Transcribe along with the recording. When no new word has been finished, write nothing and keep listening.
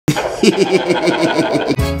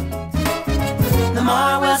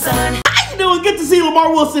Lamarr Wilson. How you doing? Good to see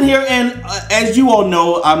Lamarr Wilson here, and as you all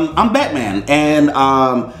know, I'm Batman, and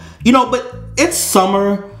you know, but it's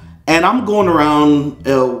summer, and I'm going around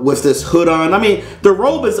with this hood on. I mean, the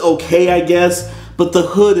robe is okay, I guess, but the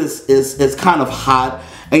hood is kind of hot,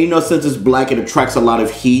 and you know, since it's black, it attracts a lot of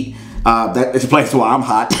heat. That explains why I'm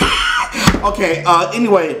hot. Okay.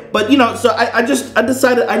 Anyway, but you know, so I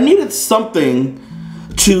decided I needed something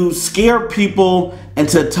to scare people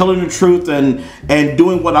into telling the truth and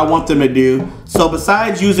doing what I want them to do. So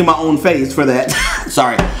besides using my own face for that,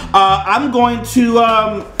 sorry, I'm going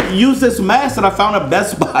to use this mask that I found at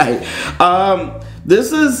Best Buy.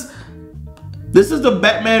 This is the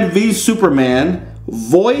Batman v Superman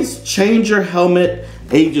voice changer helmet,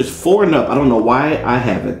 ages 4 and up. I don't know why I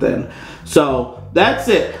have it then. So that's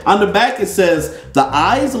it. On the back it says the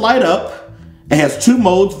eyes light up. It has 2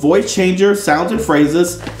 modes, voice changer, sounds and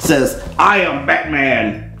phrases. It says, I am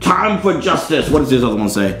Batman, time for justice. What does this other one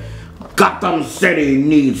say? Gotham City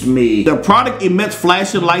needs me. The product emits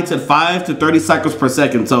flashing lights at 5 to 30 cycles per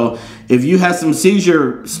second. So if you have some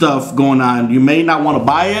seizure stuff going on, you may not want to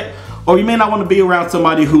buy it, or you may not want to be around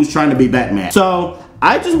somebody who's trying to be Batman. So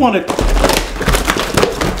I just want to... You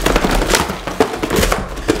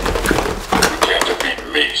can't defeat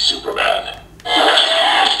me, Superman.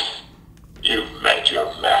 You've met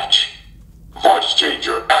your match. Voice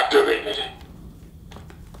changer activated.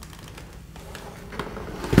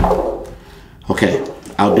 Okay,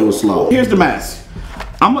 I'll do it slow. Here's the mask.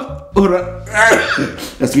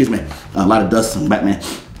 Excuse me, a lot of dust on Batman.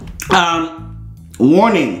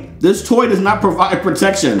 Warning, this toy does not provide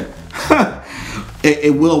protection.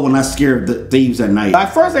 It will when I scare the thieves at night.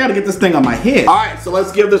 First I gotta get this thing on my head. All right, so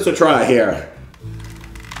let's give this a try here.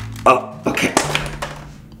 Oh, okay.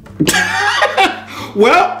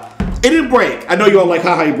 Well, it didn't break. I know you all like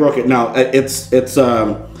how you broke it. No, it's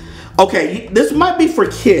okay. This might be for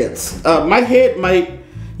kids. My head might,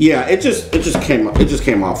 yeah. It just came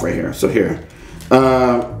off right here. So here,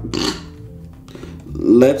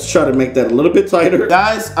 let's try to make that a little bit tighter,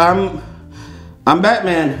 guys. I'm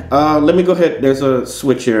Batman. Let me go ahead. There's a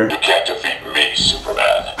switch here. You can't defeat me,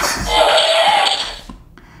 Superman.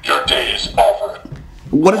 Your day is over.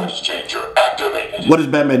 Voice changer activated. What does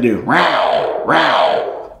Batman do? Row,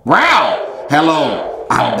 row, row. Hello,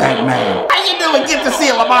 I'm Batman. How you doing? Good to see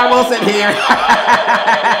you, Lamarr Wilson here.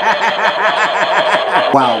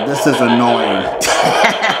 Wow, this is annoying.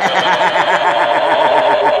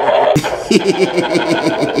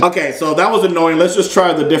 Okay, so that was annoying. Let's just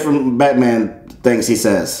try the different Batman things he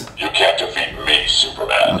says. You can't defeat me,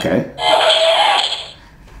 Superman. Okay.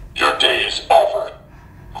 Your day is over.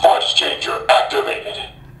 Voice changer activated.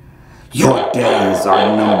 Your days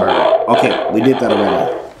are numbered. Okay, we did that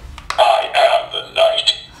already. I am the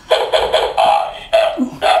night. I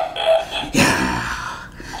am Batman. Yeah.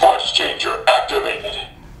 Voice changer activated.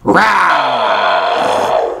 Row!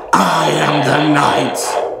 I am the night.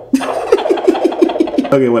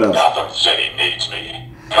 Okay, what else? Gotham City needs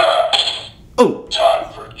me. Oh.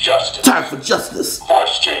 Time for justice. Time for justice.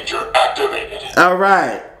 Voice changer activated. All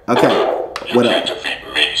right. Okay. What You can't else? defeat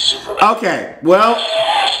me, Superman. Okay. Well.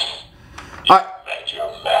 Make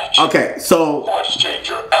your match. Okay. So. Voice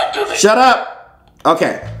changer activated. Shut up.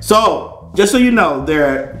 Okay. So just so you know, there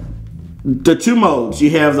are the 2 modes. You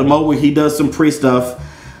have the mode where he does some pre-stuff.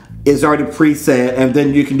 It's already preset, and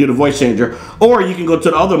then you can do the voice changer, or you can go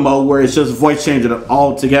to the other mode where it's just voice changer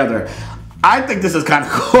all together. I think this is kind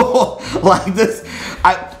of cool. Like this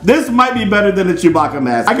might be better than the Chewbacca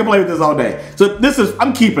mask. I can play with this all day. So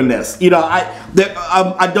I'm keeping this. You know,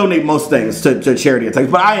 I donate most things to charity and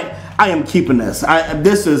things, but I am keeping this.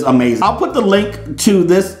 This is amazing. I'll put the link to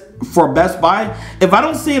this for Best Buy. If I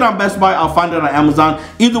don't see it on Best Buy, I'll find it on Amazon.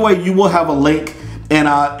 Either way, you will have a link. And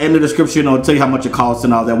in the description, it'll tell you how much it costs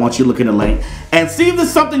and all that once you look at the link. And see if there's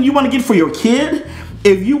something you want to get for your kid.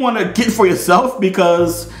 If you want to get for yourself,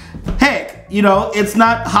 because heck, you know, it's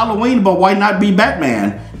not Halloween, but why not be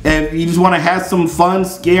Batman? And you just want to have some fun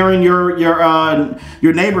scaring your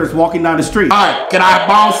neighbors walking down the street. All right, can I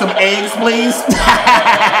borrow some eggs, please?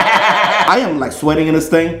 I am like sweating in this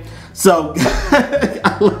thing. So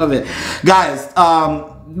I love it. Guys,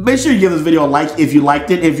 make sure you give this video a like if you liked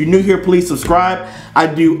it. If you're new here, please subscribe. I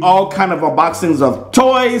do all kind of unboxings of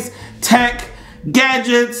toys, tech,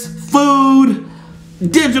 gadgets, food,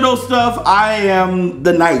 digital stuff. I am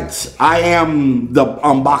the knight. I am the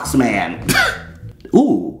unbox man.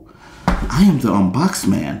 Ooh, I am the unbox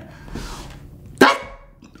man.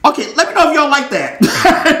 Okay, let me know if y'all like that.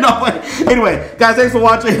 No, but anyway, guys, thanks for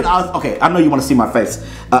watching. Okay, I know you want to see my face.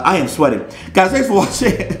 I am sweating. Guys, thanks for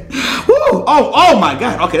watching. Woo! Oh my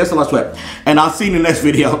God. Okay, that's a lot of sweat. And I'll see you in the next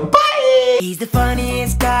video. Bye! He's the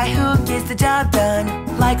funniest guy who gets the job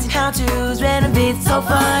done. Likes how-tos, renovates, so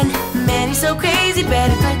fun. Man, he's so crazy,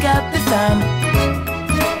 better click up the thumb.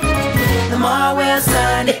 Lamarr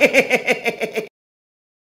Wilson.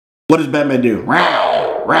 What does Batman do?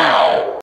 Row, row.